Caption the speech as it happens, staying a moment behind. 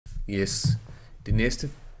Yes. Det næste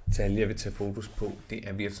tal, jeg vil tage fokus på, det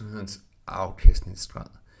er virksomhedens afkastningsgrad.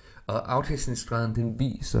 Og afkastningsgraden, den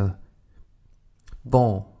viser,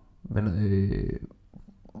 hvor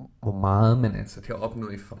meget man altså kan opnå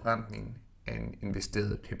i forrentning af en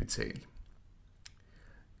investeret kapital.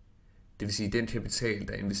 Det vil sige, at den kapital,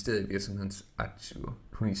 der er investeret i virksomhedens aktiver,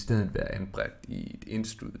 kunne i stedet være anbragt i et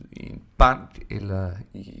indskud i en bank eller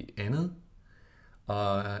i andet.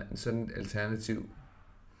 Og en sådan alternativ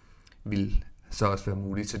vil så også være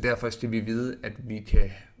muligt. Så derfor skal vi vide, at vi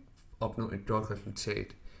kan opnå et godt resultat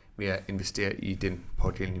ved at investere i den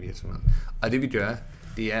pågældende virksomhed. Og det vi gør,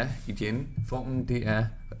 det er igen, formlen det er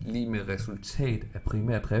lige med resultat af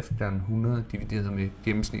primær drift gange 100 divideret med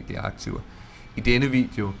gennemsnitlige aktiver. I denne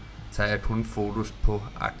video tager jeg kun fokus på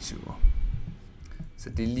aktiver. Så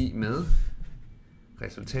det er lige med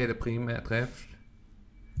resultat af primær drift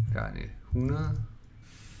gange 100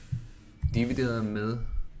 divideret med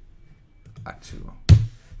aktiver.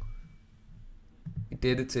 I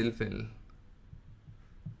dette tilfælde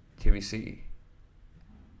kan vi se,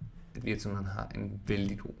 at virksomheden har en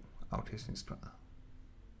vældig god afkastningsgrad.